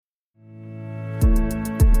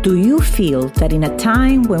Do you feel that in a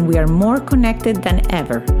time when we are more connected than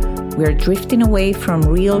ever, we are drifting away from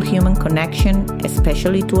real human connection,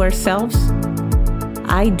 especially to ourselves?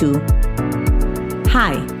 I do.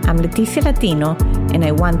 Hi, I'm Leticia Latino, and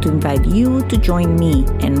I want to invite you to join me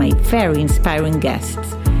and my very inspiring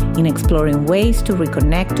guests in exploring ways to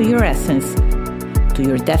reconnect to your essence, to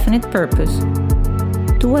your definite purpose,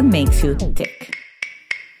 to what makes you tick.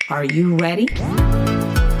 Are you ready?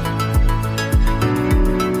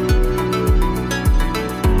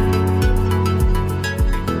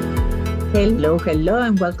 Hello,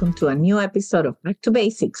 and welcome to a new episode of Back to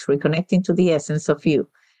Basics, Reconnecting to the Essence of You.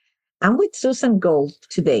 I'm with Susan Gold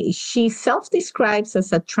today. She self-describes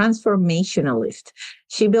as a transformationalist.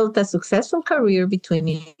 She built a successful career between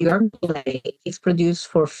New York and LA. It's produced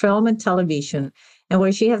for film and television, and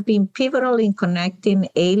where she has been pivotal in connecting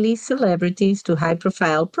A-list celebrities to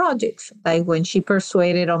high-profile projects, like when she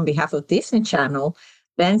persuaded on behalf of Disney Channel,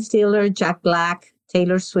 Ben Stiller, Jack Black,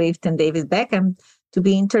 Taylor Swift, and David Beckham to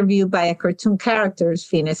be interviewed by a cartoon characters,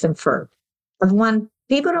 Phineas and Ferb. At one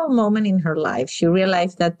pivotal moment in her life, she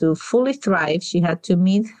realized that to fully thrive, she had to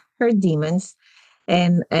meet her demons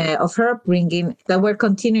and of her upbringing that were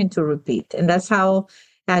continuing to repeat. And that's how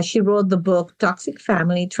she wrote the book, Toxic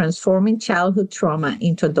Family, Transforming Childhood Trauma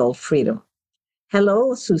into Adult Freedom.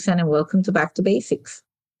 Hello, Susan, and welcome to Back to Basics.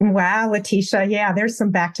 Wow, Leticia. Yeah, there's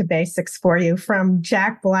some back to basics for you, from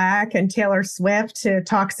Jack Black and Taylor Swift to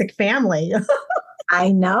Toxic Family.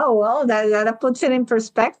 I know. Well, that puts it in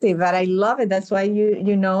perspective, but I love it. That's why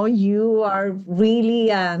you are really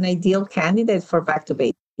an ideal candidate for Back to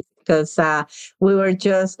Basics, because we were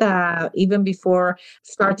just even before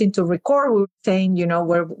starting to record, we were saying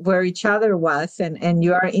where each other was, and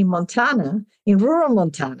you are in Montana, in rural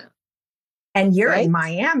Montana. And you're right? in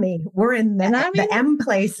Miami. We're in the M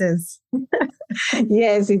places.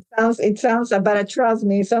 Yes, it sounds, but trust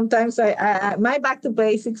me, sometimes I my Back to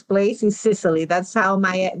Basics place is Sicily. That's how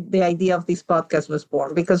the idea of this podcast was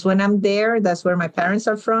born. Because when I'm there, that's where my parents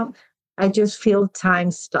are from. I just feel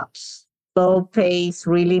time stops. Slow pace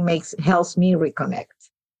really helps me reconnect.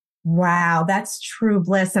 Wow, that's true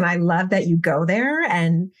bliss. And I love that you go there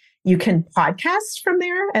and you can podcast from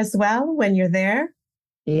there as well when you're there.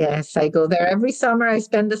 Yes, I go there every summer. I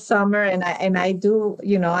spend the summer and I do,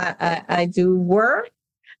 I do work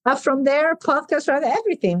from there, podcast,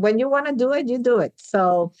 everything. When you want to do it, you do it.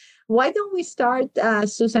 So why don't we start,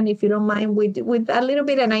 Susan, if you don't mind, with a little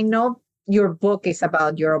bit, and I know your book is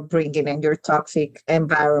about your upbringing and your toxic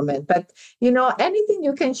environment, but, anything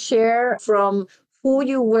you can share from who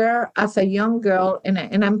you were as a young girl,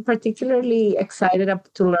 and I'm particularly excited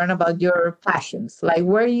to learn about your passions, like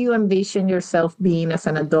where you envision yourself being as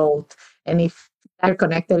an adult, and if they're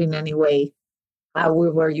connected in any way,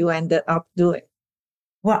 where you ended up doing.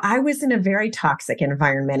 Well, I was in a very toxic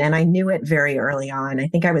environment, and I knew it very early on. I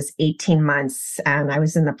think I was 18 months, and I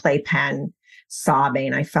was in the playpen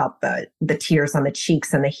sobbing. I felt the tears on the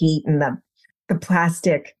cheeks and the heat and the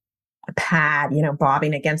plastic pad,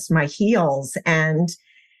 bobbing against my heels. And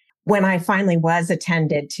when I finally was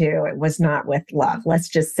attended to, it was not with love. Let's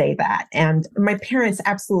just say that. And my parents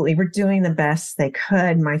absolutely were doing the best they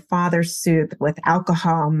could. My father soothed with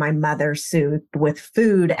alcohol. My mother soothed with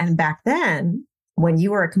food. And back then, when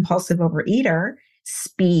you were a compulsive overeater,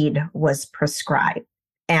 speed was prescribed.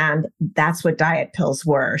 And that's what diet pills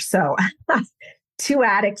were. So 2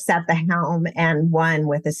 addicts at the helm and one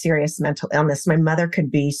with a serious mental illness. My mother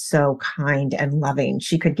could be so kind and loving.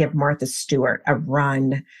 She could give Martha Stewart a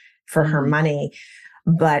run for her money,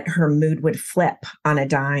 but her mood would flip on a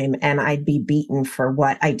dime and I'd be beaten for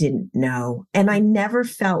what I didn't know. And I never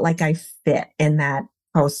felt like I fit in that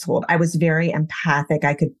household. I was very empathic.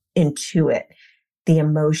 I could intuit the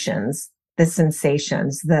emotions, the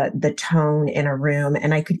sensations, the tone in a room.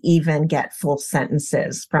 And I could even get full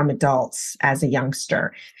sentences from adults as a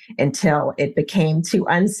youngster until it became too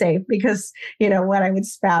unsafe because, what I would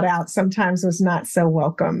spout out sometimes was not so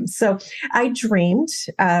welcome. So I dreamed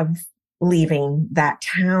of leaving that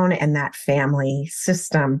town and that family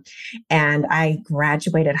system. And I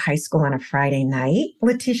graduated high school on a Friday night,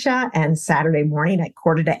 Leticia, and Saturday morning at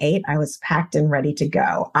 7:45, I was packed and ready to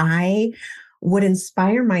go. I would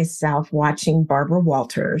inspire myself watching Barbara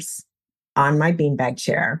Walters on my beanbag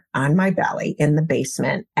chair, on my belly in the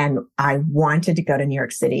basement. And I wanted to go to New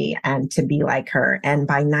York City and to be like her. And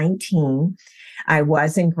by 19, I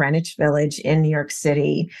was in Greenwich Village in New York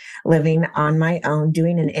City, living on my own,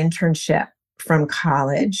 doing an internship from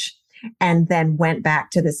college. And then went back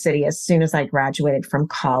to the city as soon as I graduated from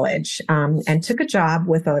college, and took a job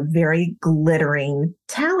with a very glittering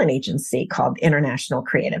talent agency called International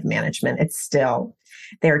Creative Management. It's still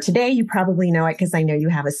there today. You probably know it because I know you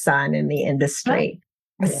have a son in the industry.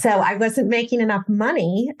 Yes. So I wasn't making enough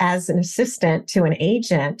money as an assistant to an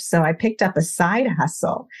agent. So I picked up a side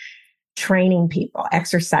hustle, training people,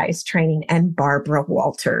 exercise training, and Barbara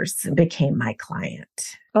Walters became my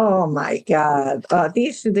client. Oh my God.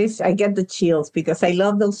 This, I get the chills because I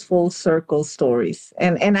love those full circle stories.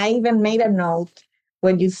 And I even made a note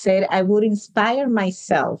when you said I would inspire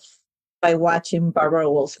myself by watching Barbara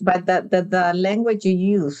Walters, but the language you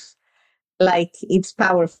use, like it's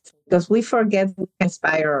powerful because we forget we can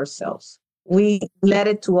inspire ourselves. We let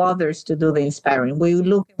it to others to do the inspiring. We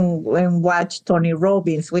look and watch Tony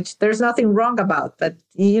Robbins, which there's nothing wrong about, but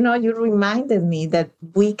you know, you reminded me that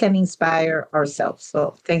we can inspire ourselves.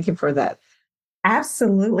 So thank you for that.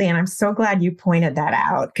 Absolutely. And I'm so glad you pointed that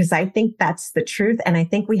out because I think that's the truth. And I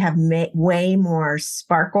think we have way more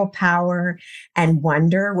sparkle power and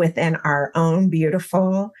wonder within our own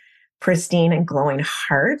beautiful, pristine, and glowing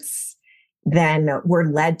hearts than we're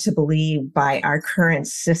led to believe by our current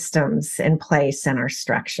systems in place and our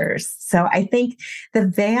structures. So I think the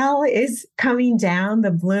veil is coming down, the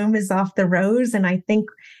bloom is off the rose. And I think,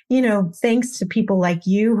 you know, thanks to people like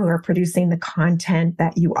you who are producing the content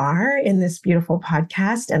that you are in this beautiful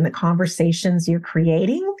podcast and the conversations you're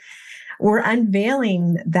creating, we're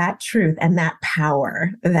unveiling that truth and that power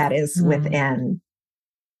that is within.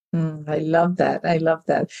 I love that. I love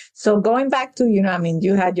that. So going back to, you know, I mean,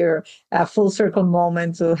 you had your full circle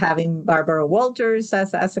moment to having Barbara Walters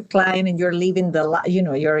as a client and you're leaving you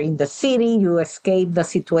know, you're in the city, you escaped the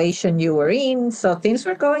situation you were in. So things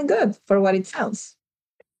were going good for what it sounds.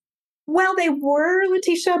 Well, they were,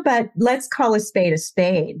 Letitia, but let's call a spade a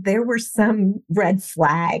spade. There were some red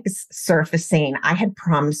flags surfacing. I had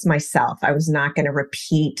promised myself I was not going to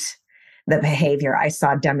repeat the behavior I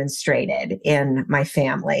saw demonstrated in my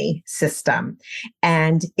family system.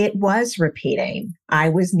 And it was repeating. I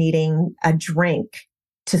was needing a drink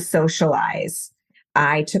to socialize.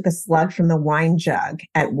 I took a slug from the wine jug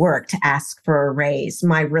at work to ask for a raise.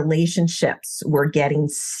 My relationships were getting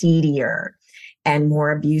seedier and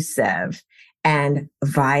more abusive and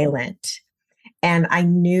violent. And I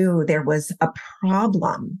knew there was a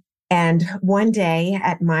problem. And one day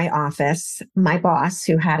at my office, my boss,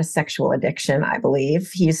 who had a sexual addiction, I believe,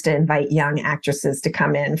 he used to invite young actresses to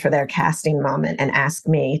come in for their casting moment and ask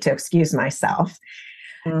me to excuse myself.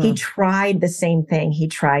 He tried the same thing he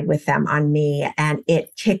tried with them on me, and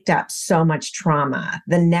it kicked up so much trauma.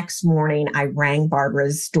 The next morning, I rang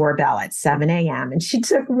Barbara's doorbell at 7 a.m., and she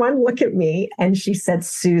took one look at me and she said,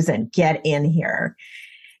 "Susan, get in here."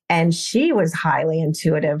 And she was highly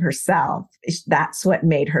intuitive herself. That's what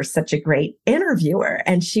made her such a great interviewer.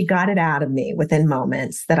 And she got it out of me within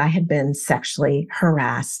moments that I had been sexually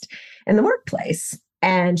harassed in the workplace.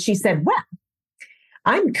 And she said, "Well,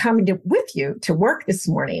 I'm coming with you to work this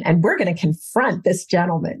morning and we're going to confront this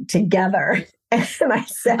gentleman together." And I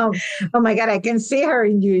said, oh my God, I can see her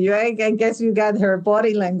in you. I guess you got her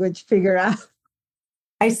body language figured out.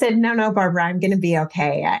 I said, no, Barbara, I'm going to be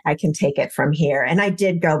okay. I can take it from here. And I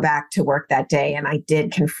did go back to work that day and I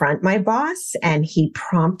did confront my boss and he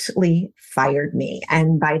promptly fired me.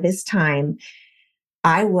 And by this time,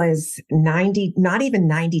 I was not even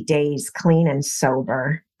 90 days clean and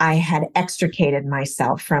sober. I had extricated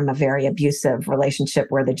myself from a very abusive relationship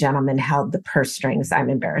where the gentleman held the purse strings,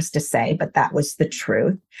 I'm embarrassed to say, but that was the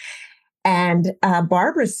truth. And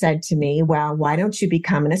Barbara said to me, "Well, why don't you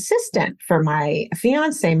become an assistant for my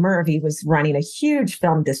fiance, Merv?" He was running a huge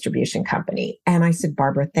film distribution company. And I said,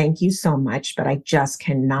 "Barbara, thank you so much, but I just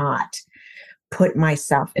cannot put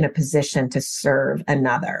myself in a position to serve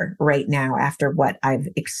another right now after what I've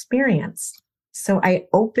experienced." So I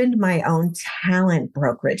opened my own talent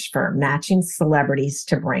brokerage firm, matching celebrities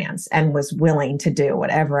to brands, and was willing to do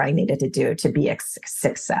whatever I needed to do to be a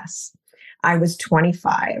success. I was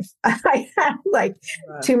 25. I had like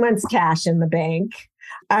 2 months cash in the bank.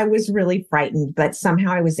 I was really frightened, but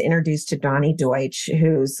somehow I was introduced to Donnie Deutsch,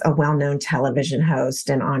 who's a well-known television host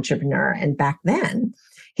and entrepreneur. And back then,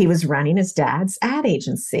 he was running his dad's ad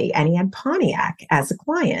agency and he had Pontiac as a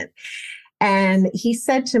client. And he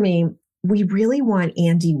said to me, "We really want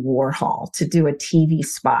Andy Warhol to do a TV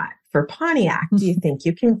spot for Pontiac. Do you think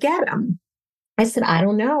you can get him?" I said, "I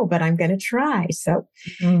don't know, but I'm going to try." So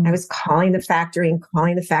I was calling the factory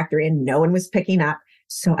and no one was picking up.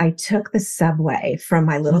 So I took the subway from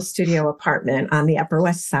my little studio apartment on the Upper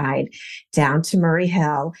West Side down to Murray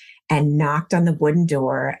Hill and knocked on the wooden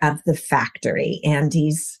door of the factory,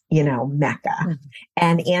 Andy's, Mecca.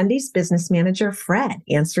 And Andy's business manager, Fred,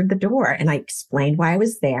 answered the door and I explained why I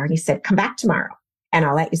was there. And he said, "Come back tomorrow and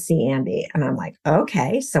I'll let you see Andy." And I'm like,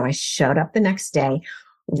 okay. So I showed up the next day,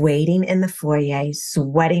 waiting in the foyer,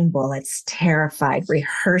 sweating bullets, terrified,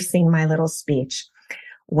 rehearsing my little speech,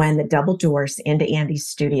 when the double doors into Andy's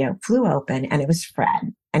studio flew open, and it was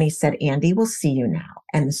Fred. And he said, "Andy, we'll see you now."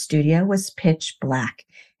 And the studio was pitch black.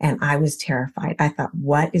 And I was terrified. I thought,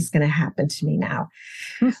 what is going to happen to me now?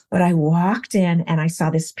 But I walked in and I saw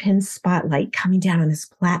this pin spotlight coming down on this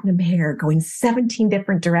platinum hair going 17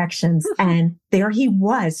 different directions. And there he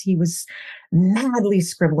was. He was madly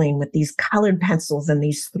scribbling with these colored pencils and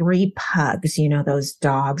these three pugs, you know, those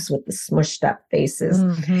dogs with the smushed up faces.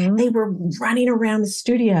 Mm-hmm. They were running around the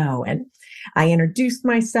studio, and I introduced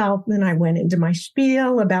myself and I went into my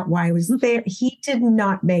spiel about why I was there. He did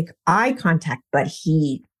not make eye contact, but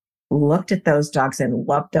he looked at those dogs and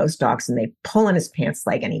loved those dogs, and they pull on his pants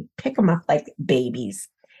leg and he'd pick them up like babies.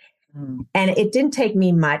 And it didn't take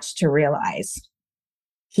me much to realize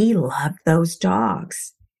he loved those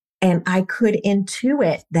dogs. And I could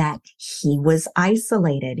intuit that he was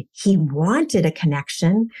isolated. He wanted a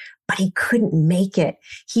connection, but he couldn't make it.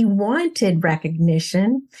 He wanted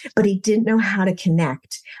recognition, but he didn't know how to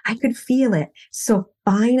connect. I could feel it. So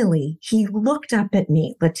finally, he looked up at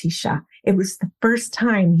me, Letitia. It was the first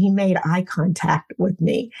time he made eye contact with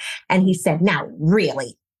me. And he said, "Now,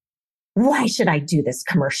 really, why should I do this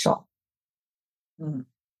commercial?" And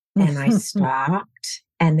I stopped,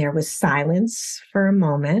 and there was silence for a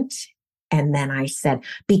moment. And then I said,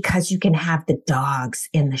 "Because you can have the dogs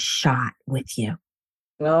in the shot with you."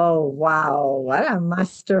 Oh, wow. What a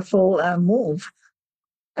masterful move.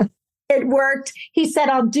 It worked. He said,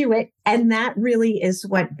 "I'll do it." And that really is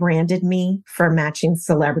what branded me for matching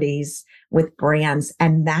celebrities with brands.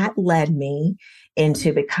 And that led me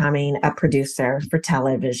into becoming a producer for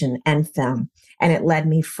television and film. And it led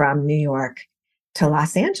me from New York to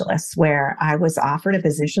Los Angeles, where I was offered a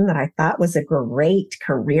position that I thought was a great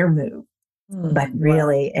career move. But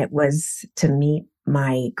really, it was to meet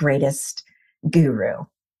my greatest guru,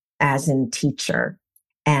 as in teacher.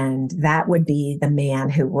 And that would be the man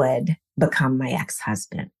who would become my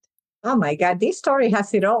ex-husband. Oh my God, this story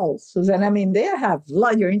has it all, Susan. I mean, they have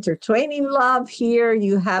love, you're intertwining love here.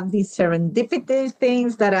 You have these serendipity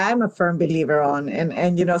things that I'm a firm believer on.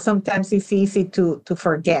 And you know, sometimes it's easy to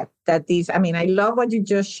forget that these, I mean, I love what you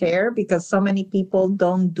just shared, because so many people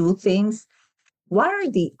don't do things. What are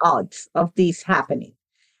the odds of this happening?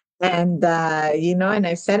 And, you know, and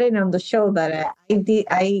I said it on the show that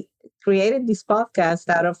I created this podcast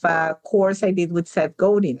out of a course I did with Seth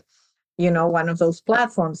Godin, you know, one of those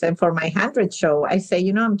platforms. And for my 100th show, I say,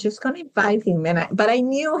 you know, I'm just going to invite him. But I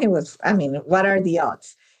knew he was, I mean, what are the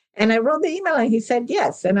odds? And I wrote the email and he said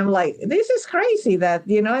yes. And I'm like, this is crazy that,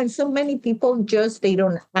 you know, and so many people just, they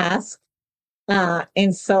don't ask.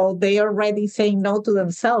 And so they are already saying no to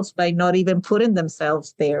themselves by not even putting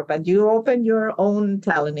themselves there. But you opened your own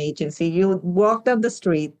talent agency. You walked up the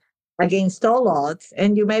street against all odds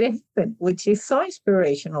and you made it happen, which is so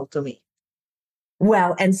inspirational to me.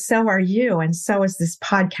 Well, and so are you, and so is this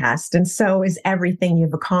podcast, and so is everything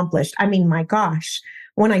you've accomplished. I mean, my gosh,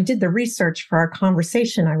 when I did the research for our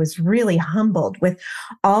conversation, I was really humbled with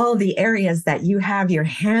all the areas that you have your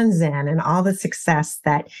hands in and all the success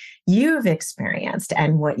that you've experienced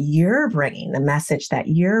and what you're bringing, the message that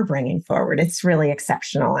you're bringing forward. It's really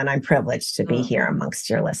exceptional, and I'm privileged to be here amongst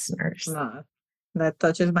your listeners. That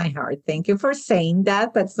touches my heart. Thank you for saying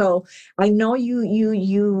that. But so I know you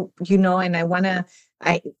know, and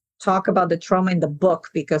I talk about the trauma in the book,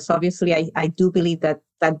 because obviously I do believe that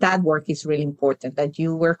work is really important, that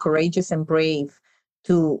you were courageous and brave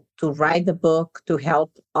to write the book, to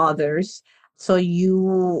help others. So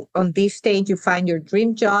you, on this stage, you find your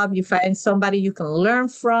dream job, you find somebody you can learn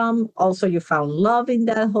from. Also, you found love in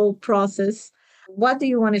that whole process. What do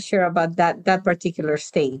you want to share about that particular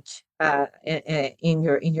stage in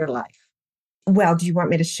your life? Well, do you want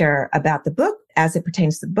me to share about the book as it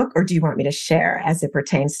pertains to the book, or do you want me to share as it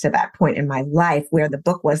pertains to that point in my life where the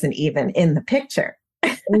book wasn't even in the picture?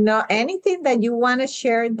 No, anything that you want to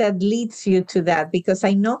share that leads you to that, because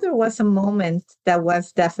I know there was a moment that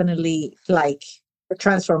was definitely like a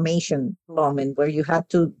transformation moment where you had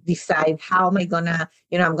to decide, how am I gonna,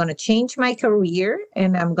 you know, I'm gonna change my career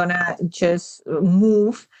and I'm gonna just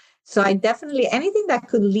move. So I definitely, anything that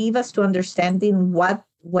could leave us to understanding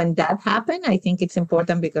when that happened, I think it's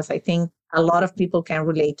important, because I think a lot of people can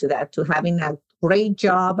relate to that, to having a great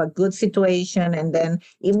job, a good situation, and then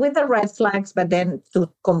with the red flags, but then to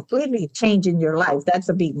completely change in your life. That's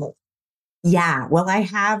a big move. Yeah. Well, I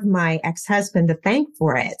have my ex-husband to thank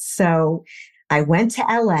for it. So I went to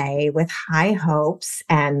LA with high hopes,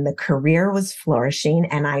 and the career was flourishing.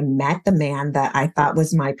 And I met the man that I thought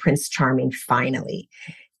was my Prince Charming finally,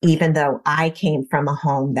 even though I came from a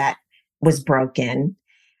home that was broken.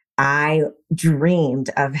 I dreamed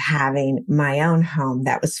of having my own home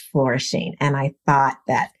that was flourishing. And I thought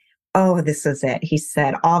that, oh, this was it. He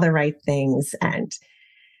said all the right things. And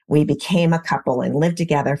we became a couple and lived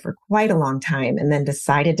together for quite a long time and then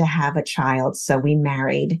decided to have a child. So we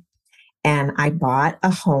married and I bought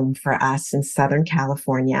a home for us in Southern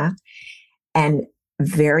California. And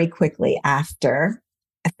very quickly after,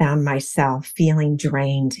 I found myself feeling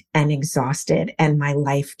drained and exhausted and my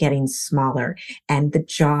life getting smaller and the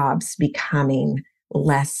jobs becoming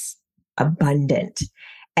less abundant.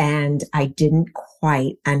 And I didn't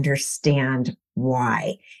quite understand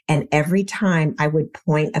why. And every time I would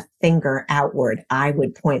point a finger outward, I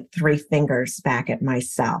would point three fingers back at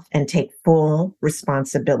myself and take full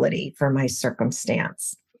responsibility for my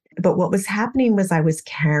circumstance. But what was happening was I was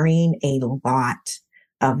carrying a lot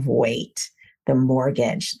of weight, the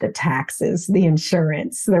mortgage, the taxes, the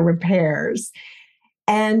insurance, the repairs.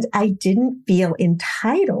 And I didn't feel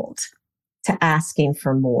entitled to asking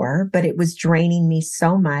for more, but it was draining me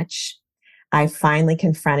so much. I finally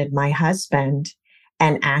confronted my husband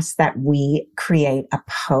and asked that we create a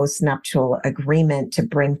post-nuptial agreement to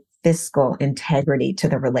bring fiscal integrity to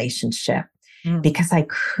the relationship because I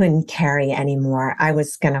couldn't carry anymore. I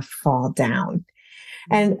was going to fall down.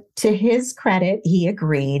 And to his credit, he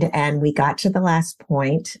agreed. And we got to the last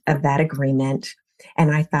point of that agreement.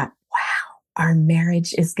 And I thought, wow, our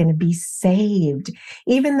marriage is going to be saved.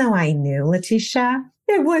 Even though I knew, Letitia,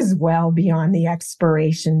 it was well beyond the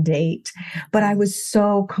expiration date. But I was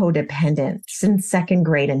so codependent since second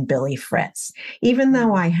grade in Billy Fritz. Even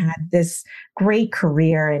though I had this great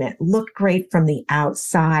career and it looked great from the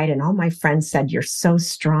outside, and all my friends said, you're so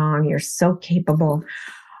strong, you're so capable,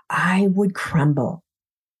 I would crumble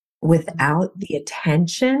without the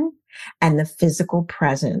attention and the physical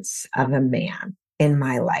presence of a man in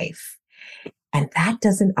my life. And that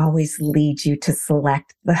doesn't always lead you to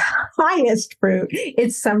select the highest fruit.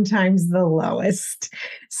 It's sometimes the lowest.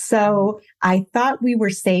 So I thought we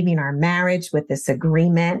were saving our marriage with this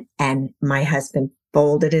agreement. And my husband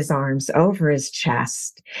folded his arms over his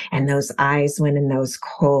chest and those eyes went in those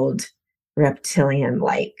cold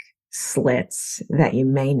reptilian-like slits that you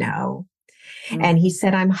may know. And he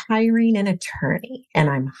said, I'm hiring an attorney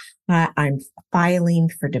and I'm filing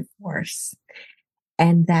for divorce.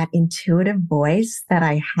 And that intuitive voice that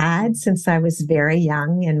I had since I was very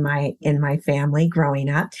young in my family growing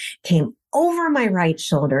up came over my right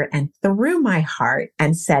shoulder and through my heart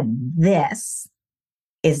and said, this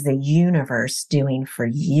is the universe doing for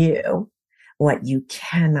you what you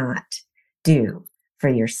cannot do for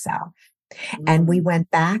yourself. And we went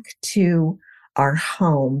back to our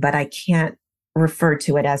home, but I can't refer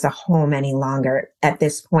to it as a home any longer. At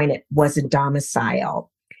this point, it was a domicile.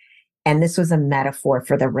 And this was a metaphor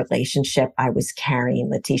for the relationship I was carrying,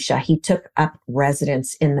 Letitia. He took up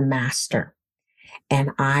residence in the master.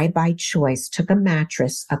 And I, by choice, took a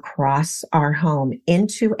mattress across our home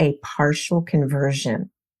into a partial conversion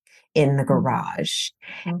in the garage.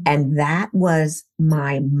 And that was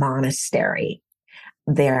my monastery.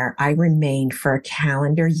 There, I remained for a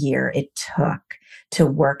calendar year it took to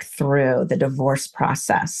work through the divorce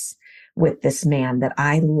process with this man that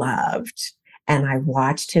I loved. And I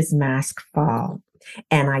watched his mask fall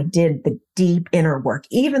and I did the deep inner work,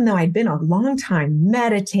 even though I'd been a long time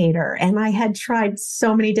meditator and I had tried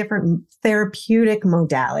so many different therapeutic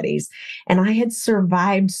modalities and I had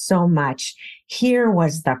survived so much. Here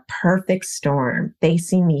was the perfect storm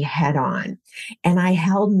facing me head on. And I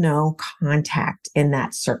held no contact in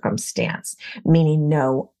that circumstance, meaning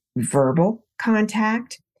no verbal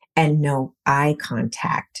contact and no eye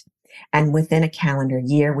contact. And within a calendar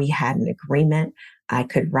year, we had an agreement. I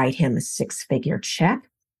could write him a 6-figure check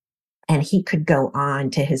and he could go on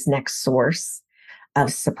to his next source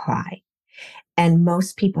of supply. And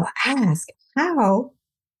most people ask, how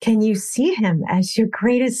can you see him as your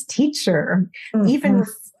greatest teacher, or even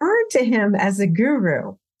refer to him as a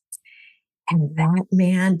guru? And that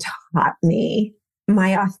man taught me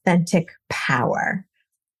my authentic power.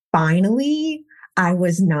 Finally, I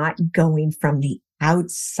was not going from the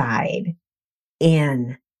outside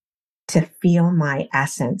in to feel my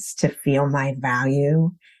essence, to feel my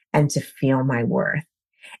value, and to feel my worth.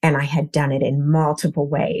 And I had done it in multiple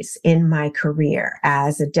ways in my career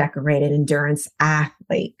as a decorated endurance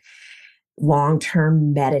athlete,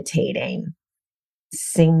 long-term meditating,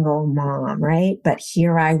 single mom, right? But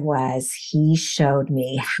here I was, he showed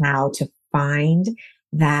me how to find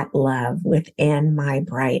that love within my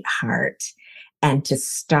bright heart and to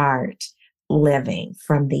start living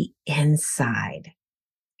from the inside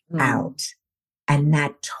out. And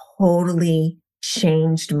that totally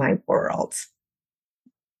changed my world.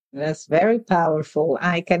 That's very powerful.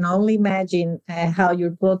 I can only imagine how your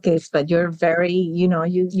book is, but you're very,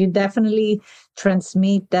 you definitely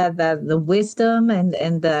transmit that the wisdom and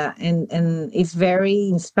it's very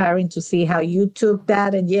inspiring to see how you took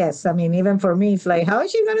that. And yes, I mean, even for me, it's like, how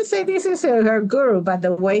is she going to say this is her guru? But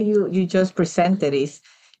the way you just presented is,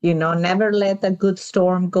 never let a good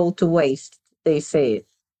storm go to waste. They say it.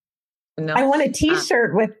 I want a Uh,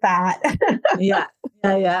 t-shirt with that. yeah,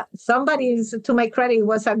 yeah. Somebody is, to my credit,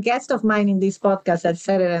 was a guest of mine in this podcast that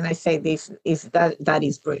said it, and I say this is that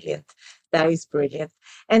is brilliant. That is brilliant.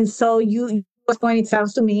 And so you was point, it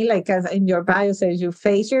sounds to me like as in your bio says you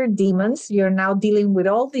face your demons, you're now dealing with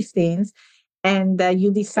all these things, and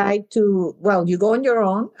you decide to, well, you go on your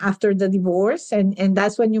own after the divorce, and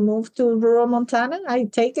that's when you move to rural Montana, I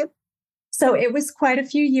take it. So it was quite a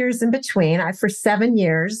few years in between. For 7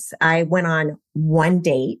 years, I went on one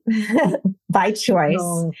date by choice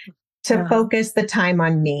No. to focus the time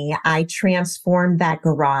on me. I transformed that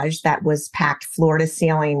garage that was packed floor to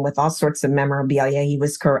ceiling with all sorts of memorabilia. He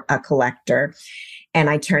was a collector. And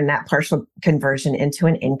I turned that partial conversion into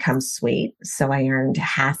an income suite. So I earned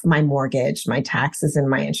half my mortgage, my taxes, and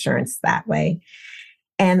my insurance that way.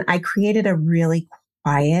 And I created a really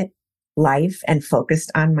quiet life and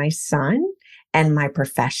focused on my son and my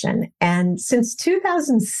profession. And since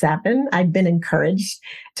 2007, I've been encouraged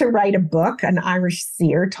to write a book. An Irish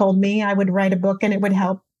seer told me I would write a book and it would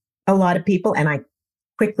help a lot of people. And I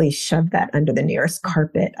quickly shoved that under the nearest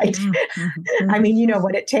carpet. I mean, you know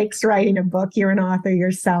what it takes writing a book. You're an author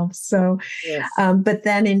yourself. So, Yes. But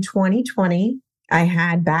then in 2020, I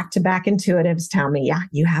had back-to-back intuitives tell me, yeah,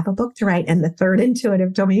 you have a book to write. And the third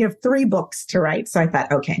intuitive told me you have 3 books to write. So I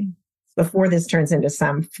thought, okay, before this turns into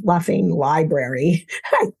some fluffing library,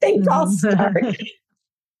 I think I'll start.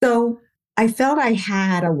 So I felt I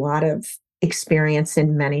had a lot of experience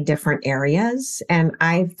in many different areas, and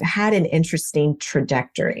I've had an interesting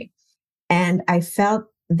trajectory. And I felt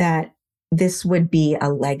that this would be a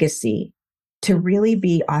legacy to really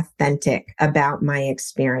be authentic about my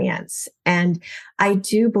experience. And I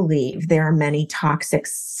do believe there are many toxic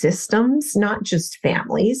systems, not just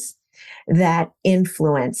families, that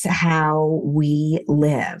influence how we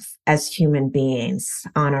live as human beings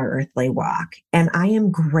on our earthly walk. And I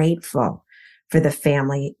am grateful for the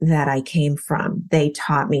family that I came from. They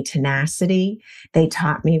taught me tenacity. They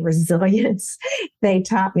taught me resilience. They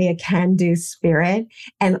taught me a can-do spirit.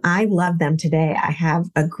 And I love them today. I have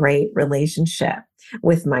a great relationship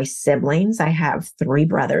with my siblings. I have 3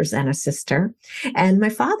 brothers and a sister, and my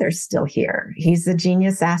father's still here. He's a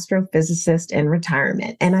genius astrophysicist in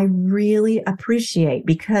retirement. And I really appreciate,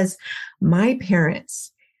 because my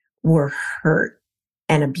parents were hurt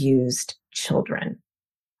and abused children.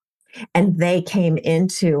 And they came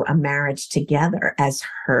into a marriage together as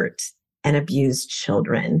hurt and abused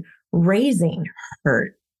children, raising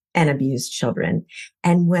hurt and abused children.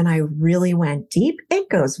 And when I really went deep, it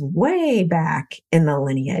goes way back in the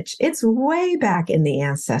lineage. It's way back in the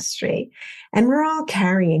ancestry. And we're all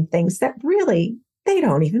carrying things that really, they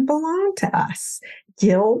don't even belong to us.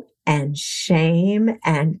 Guilt and shame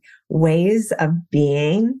and ways of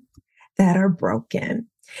being that are broken.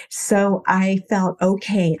 So I felt,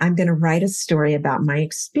 okay, I'm going to write a story about my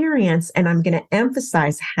experience, and I'm going to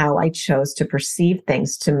emphasize how I chose to perceive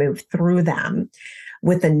things to move through them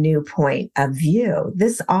with a new point of view.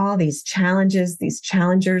 All these challenges, these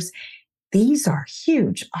challengers, these are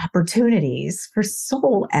huge opportunities for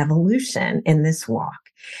soul evolution in this walk.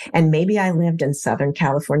 And maybe I lived in Southern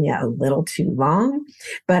California a little too long,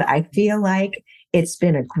 but I feel like it's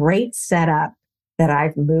been a great setup that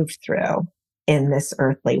I've moved through in this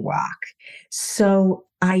earthly walk. So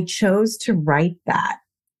I chose to write that.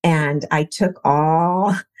 And I took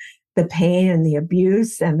all the pain and the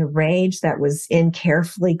abuse and the rage that was in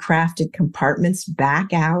carefully crafted compartments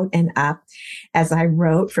back out and up as I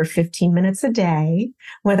wrote for 15 minutes a day,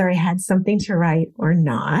 whether I had something to write or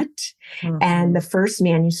not. Mm-hmm. And the first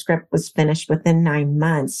manuscript was finished within 9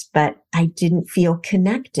 months, but I didn't feel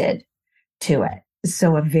connected to it.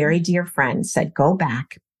 So a very dear friend said, go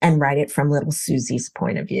back and write it from little Susie's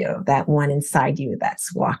point of view, that one inside you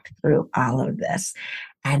that's walked through all of this.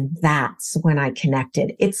 And that's when I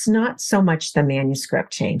connected. It's not so much the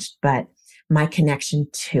manuscript changed, but my connection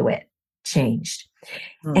to it changed.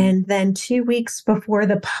 Mm. And then 2 weeks before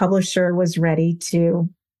the publisher was ready to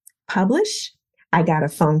publish, I got a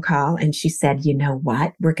phone call and she said, you know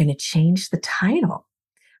what? We're going to change the title.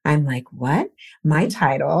 I'm like, what? My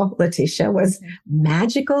title, Leticia, was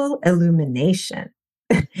Magical Illumination.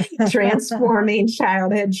 Transforming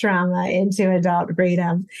childhood trauma into adult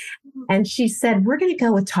freedom. And she said, we're going to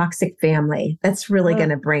go with Toxic Family. That's really going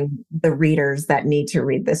to bring the readers that need to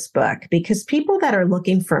read this book, because people that are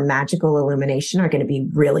looking for magical illumination are going to be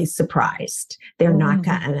really surprised. They're not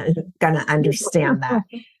going to understand that.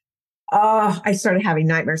 Oh, I started having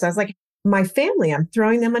nightmares. I was like, my family, I'm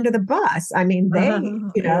throwing them under the bus. I mean,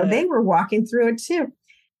 they were walking through it too.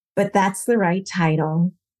 But that's the right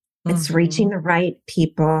title. It's reaching the right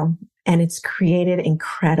people, and it's created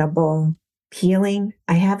incredible healing.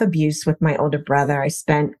 I have abuse with my older brother. I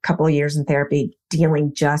spent a couple of years in therapy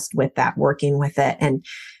dealing just with that, working with it, and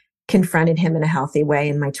confronted him in a healthy way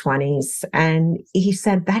in my 20s. And he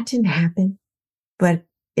said, that didn't happen. But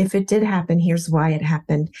if it did happen, here's why it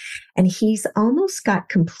happened. And he's almost got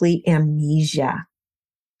complete amnesia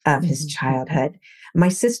of his childhood. My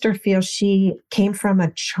sister feels she came from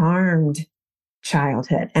a charmed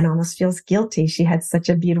childhood and almost feels guilty. She had such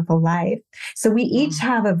a beautiful life. So we each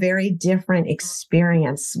have a very different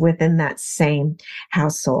experience within that same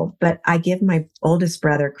household. But I give my oldest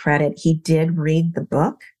brother credit. He did read the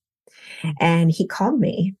book, and he called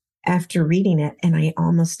me after reading it, and I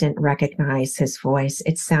almost didn't recognize his voice.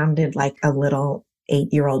 It sounded like a little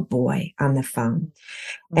 8-year-old boy on the phone.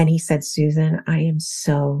 And he said, Susan, I am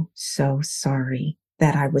so, so sorry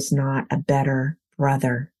that I was not a better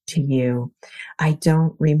brother to you. I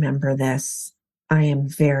don't remember this. I am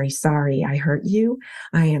very sorry I hurt you.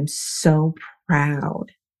 I am so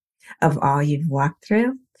proud of all you've walked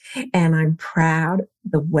through. And I'm proud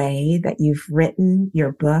the way that you've written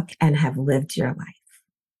your book and have lived your life.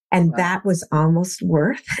 And that was almost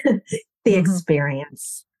worth the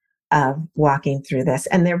experience of walking through this.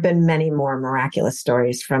 And there have been many more miraculous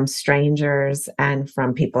stories from strangers and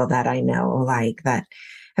from people that I know alike that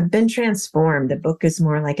have been transformed. The book is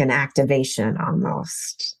more like an activation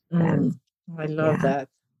almost. I love that.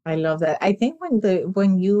 I love that. I think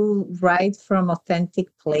when you write from authentic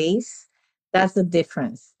place, that's the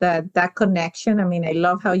difference. That connection. I mean, I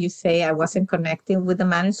love how you say I wasn't connecting with the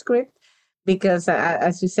manuscript, because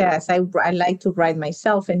as you say, as I like to write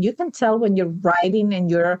myself, and you can tell when you're writing and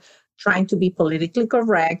you're trying to be politically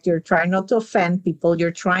correct, you're trying not to offend people, you're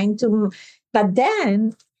trying to, but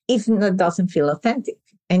then it doesn't feel authentic,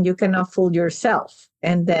 and you cannot fool yourself.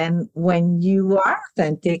 And then when you are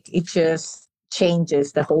authentic, it just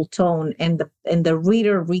changes the whole tone, and the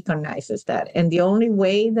reader recognizes that. And the only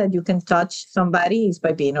way that you can touch somebody is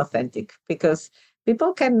by being authentic, because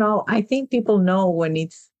people can know. I think people know when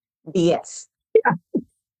it's BS. Yeah.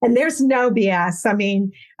 And there's no BS. I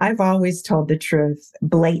mean, I've always told the truth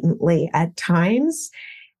blatantly at times.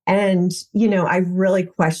 And, I really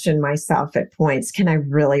question myself at points. Can I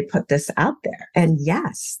really put this out there? And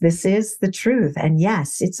yes, this is the truth. And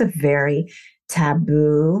yes, it's a very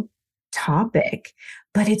taboo topic,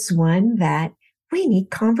 but it's one that we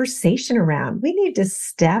need conversation around. We need to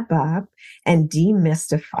step up and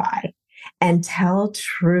demystify and tell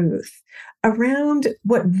truth around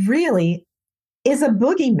what really is a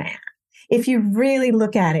boogeyman, if you really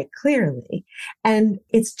look at it clearly. And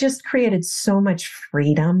it's just created so much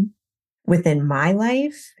freedom within my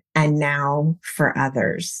life and now for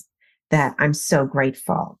others that I'm so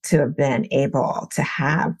grateful to have been able to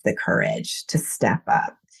have the courage to step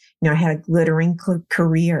up. I had a glittering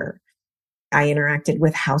career. I interacted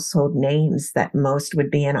with household names that most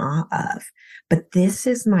would be in awe of. But this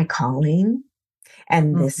is my calling,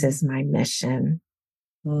 and this is my mission.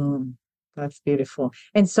 That's beautiful.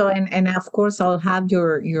 And so, and of course, I'll have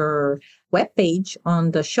your webpage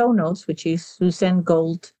on the show notes, which is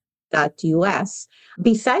susangold.us.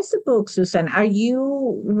 Besides the book, Susan,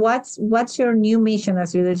 what's your new mission?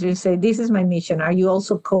 As you say, this is my mission. Are you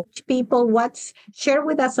also coach people? Share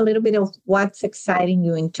with us a little bit of what's exciting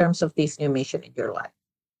you in terms of this new mission in your life.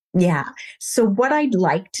 Yeah. So what I'd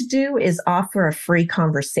like to do is offer a free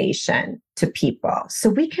conversation to people so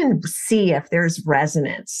we can see if there's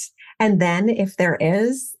resonance. And then if there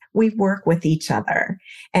is, we work with each other.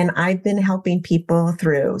 And I've been helping people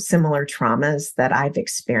through similar traumas that I've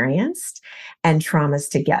experienced and traumas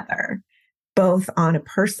together, both on a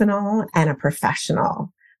personal and a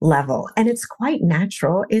professional level. And it's quite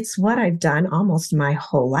natural. It's what I've done almost my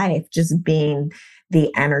whole life, just being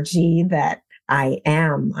the energy that I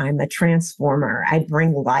am. I'm a transformer. I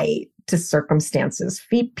bring light to circumstances.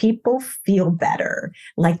 People feel better.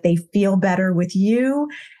 Like they feel better with you.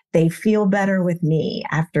 They feel better with me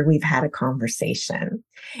after we've had a conversation.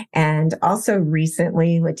 And also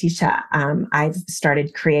recently, Leticia, I've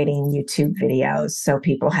started creating YouTube videos so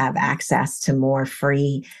people have access to more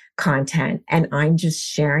free content. And I'm just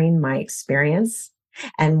sharing my experience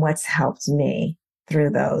and what's helped me through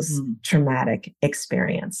those Mm. traumatic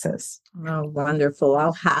experiences. Oh, wonderful.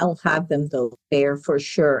 I'll have them though there for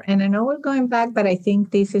sure. And I know we're going back, but I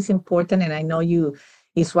think this is important. And I know you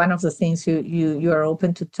is one of the things you are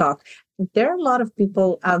open to talk. There are a lot of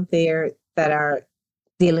people out there that are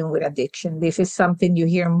dealing with addiction. This is something you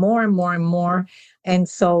hear more and more and more. And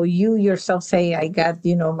so you yourself say, I got,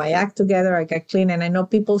 my act together, I got clean, and I know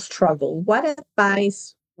people struggle. What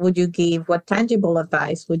advice would you give? What tangible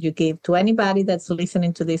advice would you give to anybody that's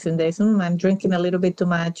listening to this and they say, I'm drinking a little bit too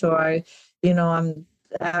much, or I'm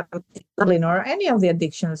struggling, or any of the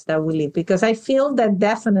addictions that we live? Because I feel that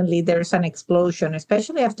definitely there's an explosion,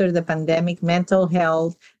 especially after the pandemic, mental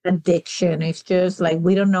health, addiction. It's just like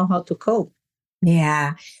we don't know how to cope.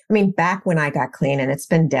 Yeah. I mean, back when I got clean, and it's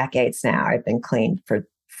been decades now, I've been clean for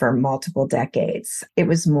multiple decades. It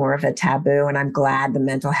was more of a taboo, and I'm glad the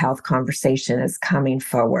mental health conversation is coming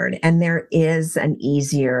forward. And there is an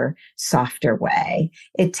easier, softer way.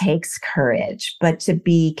 It takes courage, but to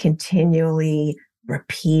be continually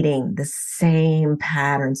repeating the same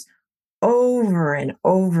patterns over and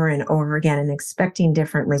over and over again and expecting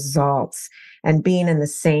different results and being in the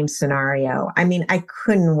same scenario. I mean, I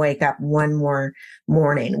couldn't wake up one more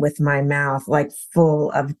morning with my mouth like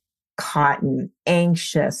full of cotton,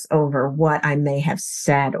 anxious over what I may have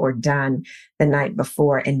said or done the night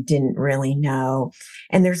before and didn't really know.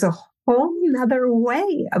 And there's a whole nother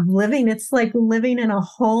way of living. It's like living in a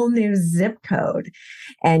whole new zip code,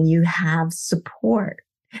 and you have support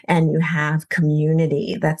and you have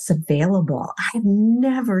community that's available. I've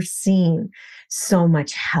never seen so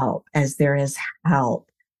much help as there is help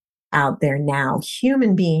out there now,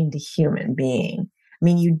 human being to human being. I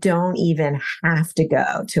mean, you don't even have to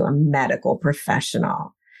go to a medical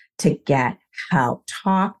professional to get help.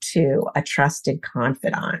 Talk to a trusted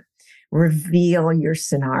confidant. Reveal your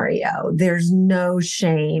scenario. There's no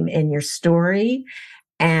shame in your story.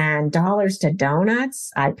 And dollars to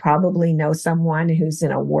donuts, I probably know someone who's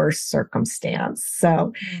in a worse circumstance.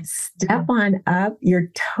 So step on up.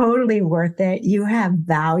 You're totally worth it. You have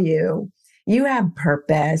value. You have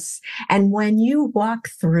purpose. And when you walk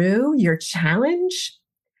through your challenge,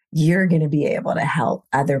 you're going to be able to help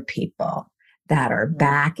other people that are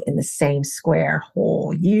back in the same square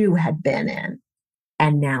hole you had been in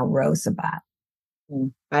and now rose above.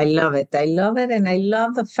 I love it. I love it. And I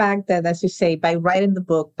love the fact that, as you say, by writing the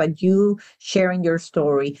book, but you sharing your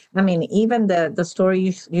story. I mean, even the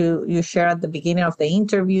story you share at the beginning of the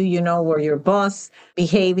interview, where your boss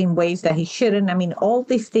behave in ways that he shouldn't. I mean, all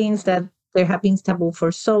these things that there have been taboo for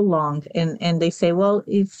so long. And they say, well,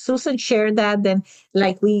 if Susan shared that, then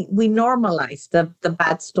like we normalize the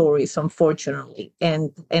bad stories, unfortunately.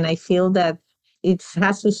 And I feel that it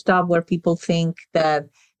has to stop where people think that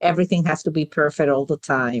everything has to be perfect all the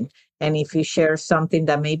time. And if you share something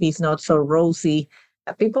that maybe is not so rosy,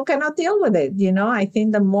 people cannot deal with it. I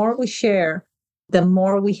think the more we share, the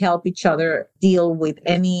more we help each other deal with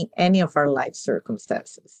any of our life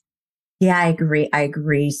circumstances. Yeah, I agree. I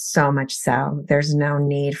agree so much so. There's no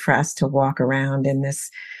need for us to walk around in this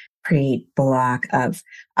pre-block of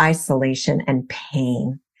isolation and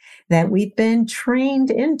pain that we've been trained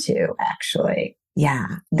into, actually.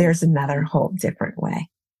 Yeah, there's another whole different way.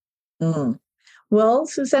 Mm. Well,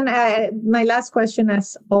 Susan, my last question,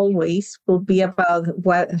 as always, will be about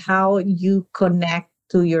how you connect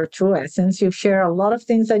to your true essence. You share a lot of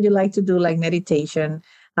things that you like to do, like meditation.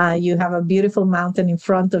 You have a beautiful mountain in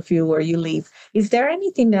front of you where you live. Is there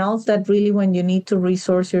anything else that really, when you need to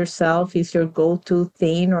resource yourself, is your go-to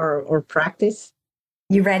thing or practice?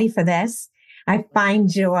 You ready for this? I find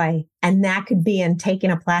joy, and that could be in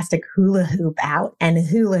taking a plastic hula hoop out and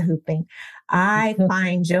hula hooping. I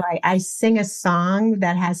find joy. I sing a song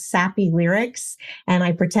that has sappy lyrics, and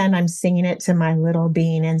I pretend I'm singing it to my little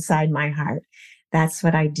being inside my heart. That's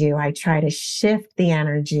what I do. I try to shift the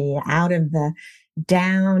energy out of the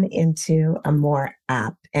down into a more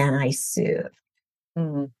up, and I soothe.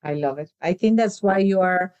 I love it. I think that's why you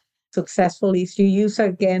are successful. Is you use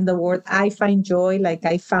again the word I find joy, like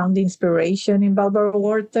I found inspiration in Barbara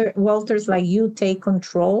Walters, like you take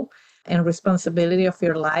control and responsibility of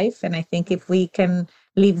your life. And I think if we can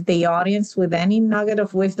leave the audience with any nugget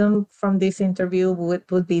of wisdom from this interview,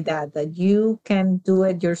 would be that you can do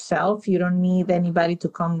it yourself. You don't need anybody to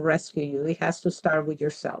come rescue you. It has to start with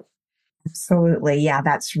yourself. Absolutely. Yeah,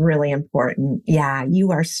 that's really important. Yeah,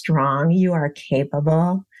 you are strong, you are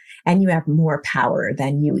capable, and you have more power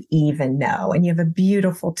than you even know. And you have a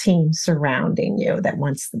beautiful team surrounding you that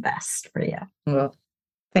wants the best for you. Well,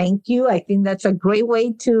 thank you. I think that's a great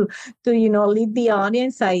way to lead the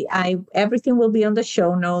audience. I everything will be on the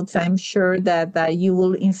show notes. I'm sure that you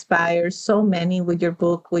will inspire so many with your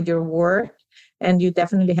book, with your work. and you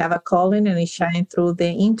definitely have a calling and it shines through the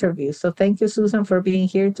interview. So thank you, Susan, for being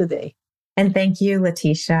here today. And thank you,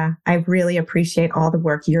 Leticia. I really appreciate all the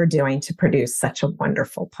work you're doing to produce such a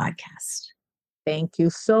wonderful podcast. Thank you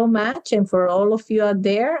so much. And for all of you out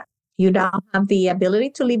there, you now have the ability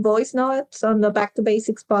to leave voice notes on the Back to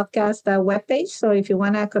Basics podcast webpage. So if you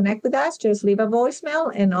want to connect with us, just leave a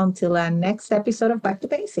voicemail. And until our next episode of Back to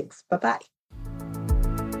Basics. Bye-bye.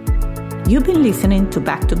 You've been listening to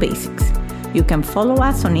Back to Basics. You can follow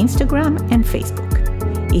us on Instagram and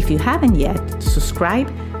Facebook. If you haven't yet, subscribe,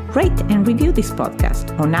 rate, and review this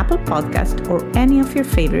podcast on Apple Podcast or any of your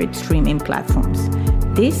favorite streaming platforms.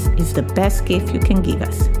 This is the best gift you can give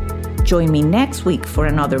us. Join me next week for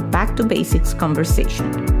another Back to Basics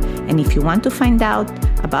conversation. And if you want to find out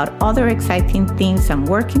about other exciting things I'm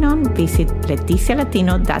working on, visit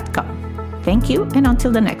leticialatino.com. Thank you, and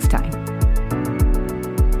until the next time.